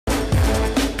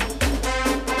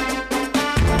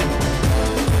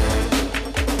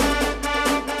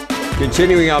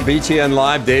Continuing on BTN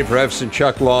Live, Dave Revsine,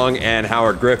 Chuck Long, and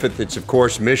Howard Griffith. It's, of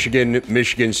course,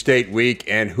 Michigan State week,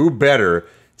 and who better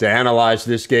to analyze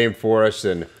this game for us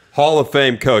than Hall of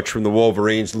Fame coach from the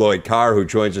Wolverines, Lloyd Carr, who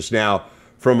joins us now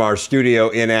from our studio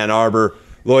in Ann Arbor.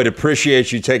 Lloyd,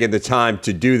 appreciate you taking the time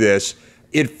to do this.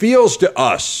 It feels to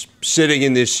us, sitting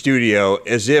in this studio,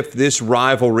 as if this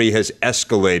rivalry has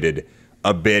escalated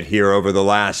a bit here over the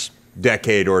last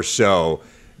decade or so.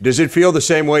 Does it feel the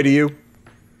same way to you?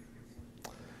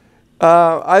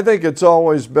 I think it's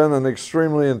always been an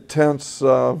extremely intense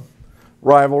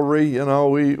rivalry. You know,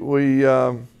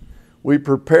 we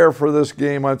prepare for this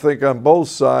game, I think, on both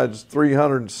sides,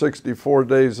 364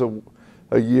 days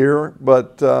a year.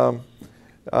 But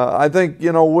I think,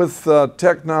 you know, with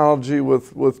technology,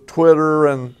 with Twitter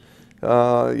and,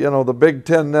 you know, the Big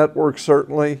Ten Network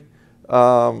certainly,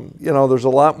 you know, there's a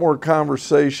lot more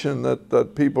conversation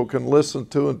that people can listen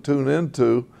to and tune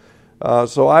into.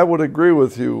 So I would agree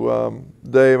with you,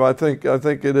 Dave. I think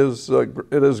it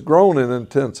has grown in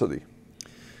intensity.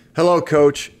 Hello,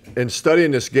 Coach. In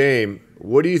studying this game,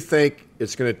 what do you think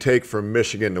it's going to take for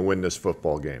Michigan to win this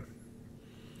football game?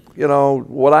 You know,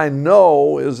 what I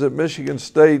know is that Michigan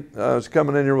State is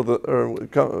coming in here with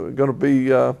going to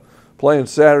be playing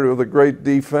Saturday with a great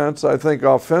defense. I think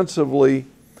offensively,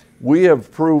 we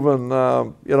have proven,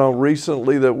 you know,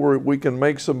 recently that we can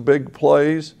make some big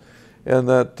plays, and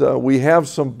that we have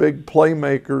some big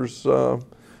playmakers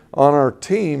on our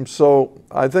team. So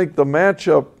I think the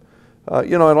matchup,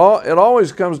 you know, it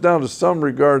always comes down to some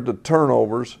regard to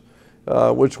turnovers,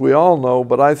 which we all know.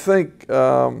 But I think,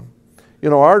 you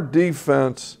know, our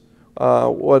defense,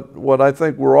 what I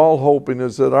think we're all hoping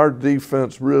is that our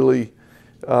defense really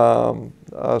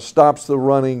stops the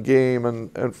running game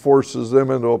and forces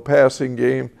them into a passing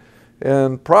game.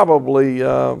 And probably,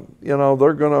 you know,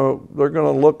 they're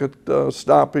gonna look at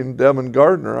stopping Devin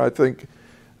Gardner. I think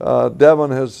Devin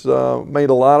has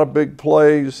made a lot of big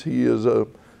plays. He is a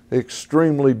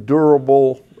extremely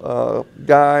durable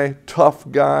guy, tough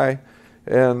guy,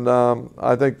 and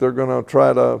I think they're gonna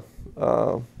try to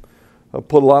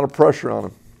put a lot of pressure on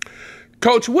him.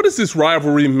 Coach, what does this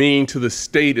rivalry mean to the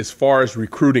state as far as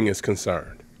recruiting is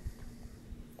concerned?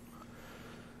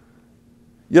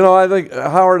 You know, I think,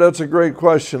 Howard, that's a great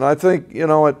question. I think, you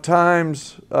know, at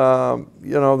times, you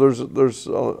know, there's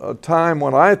a time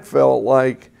when I felt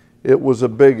like it was a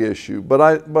big issue. But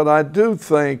I do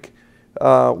think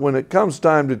when it comes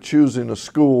time to choosing a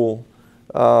school,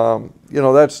 you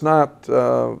know, that's not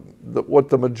what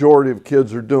the majority of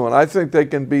kids are doing. I think they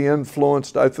can be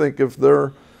influenced. I think if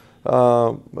they're,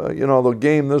 you know, the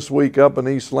game this week up in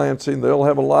East Lansing, they'll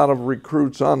have a lot of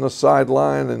recruits on the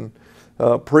sideline and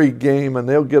pre-game, and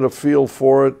they'll get a feel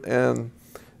for it, and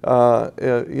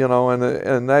you know,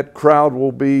 and that crowd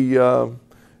will be they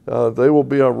will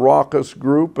be a raucous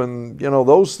group, and you know,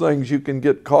 those things you can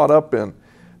get caught up in.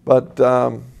 But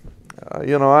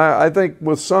you know, I think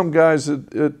with some guys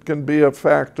it can be a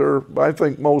factor. I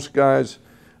think most guys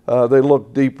they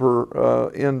look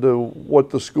deeper into what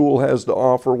the school has to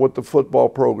offer, what the football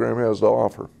program has to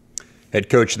offer. Head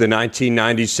coach of the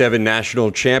 1997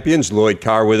 national champions, Lloyd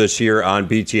Carr, with us here on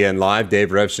BTN Live. Dave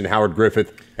Revsine, Howard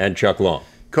Griffith, and Chuck Long.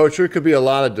 Coach, there could be a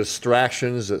lot of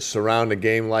distractions that surround a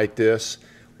game like this.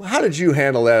 How did you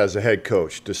handle that as a head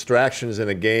coach, distractions in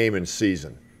a game and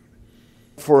season?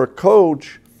 For a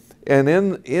coach, and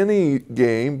in any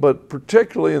game, but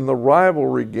particularly in the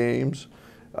rivalry games,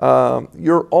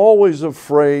 you're always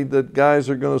afraid that guys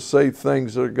are going to say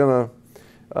things that are going to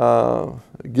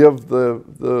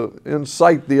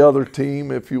incite the other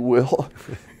team, if you will.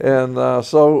 And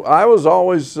so I was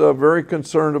always very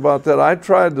concerned about that. I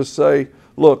tried to say,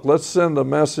 look, let's send a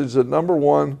message that, number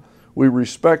one, we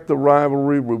respect the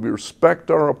rivalry, we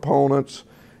respect our opponents,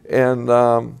 and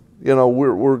you know,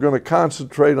 we're going to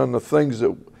concentrate on the things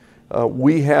that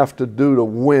we have to do to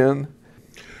win.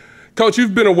 Coach,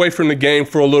 you've been away from the game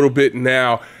for a little bit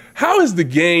now. How has the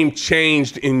game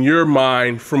changed in your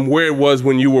mind from where it was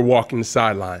when you were walking the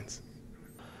sidelines?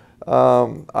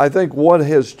 I think what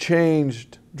has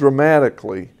changed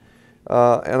dramatically,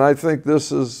 and I think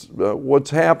this is what's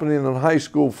happening in high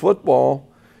school football,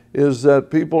 is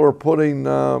that people are putting,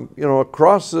 you know,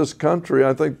 across this country,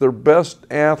 I think their best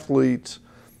athletes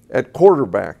at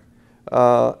quarterback.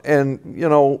 And, you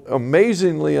know,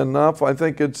 amazingly enough, I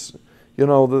think it's, you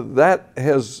know, that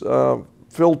has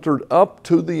filtered up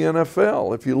to the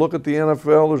NFL. If you look at the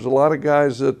NFL, there's a lot of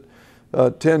guys that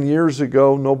 10 years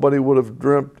ago nobody would have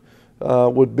dreamt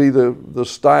would be the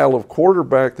style of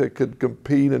quarterback that could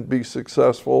compete and be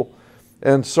successful.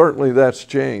 And certainly that's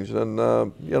changed. And,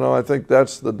 you know, I think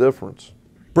that's the difference.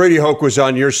 Brady Hoke was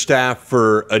on your staff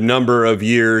for a number of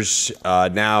years.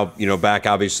 Now, back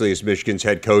obviously as Michigan's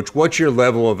head coach. What's your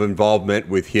level of involvement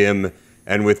with him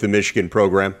and with the Michigan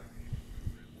program?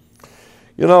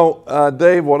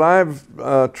 Dave, what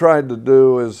I've tried to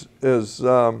do is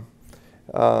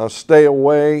stay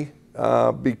away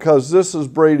because this is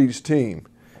Brady's team.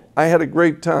 I had a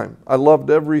great time. I loved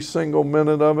every single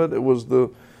minute of it. It was the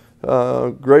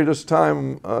greatest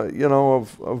time,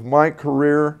 of my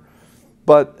career.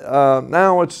 But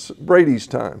now it's Brady's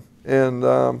time. And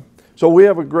so we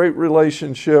have a great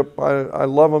relationship. I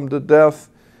love him to death.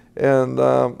 And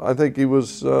I think he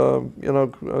was,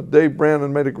 Dave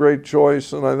Brandon made a great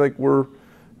choice, and I think we're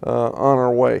on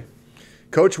our way.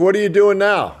 Coach, what are you doing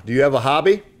now? Do you have a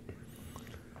hobby?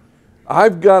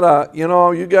 I've got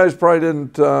you guys probably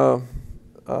didn't,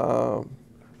 I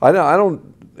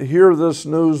don't hear this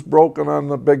news broken on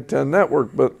the Big Ten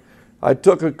Network, but I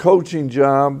took a coaching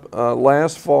job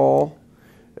last fall.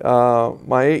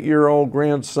 My 8-year-old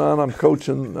grandson, I'm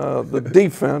coaching the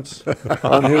defense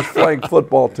on his flag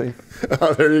football team.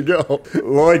 Oh, there you go.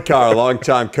 Lloyd Carr,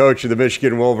 longtime coach of the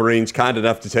Michigan Wolverines, kind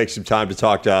enough to take some time to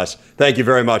talk to us. Thank you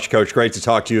very much, Coach. Great to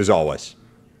talk to you as always.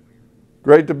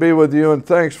 Great to be with you, and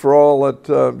thanks for all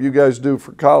that you guys do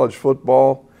for college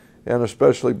football and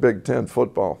especially Big Ten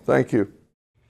football. Thank you.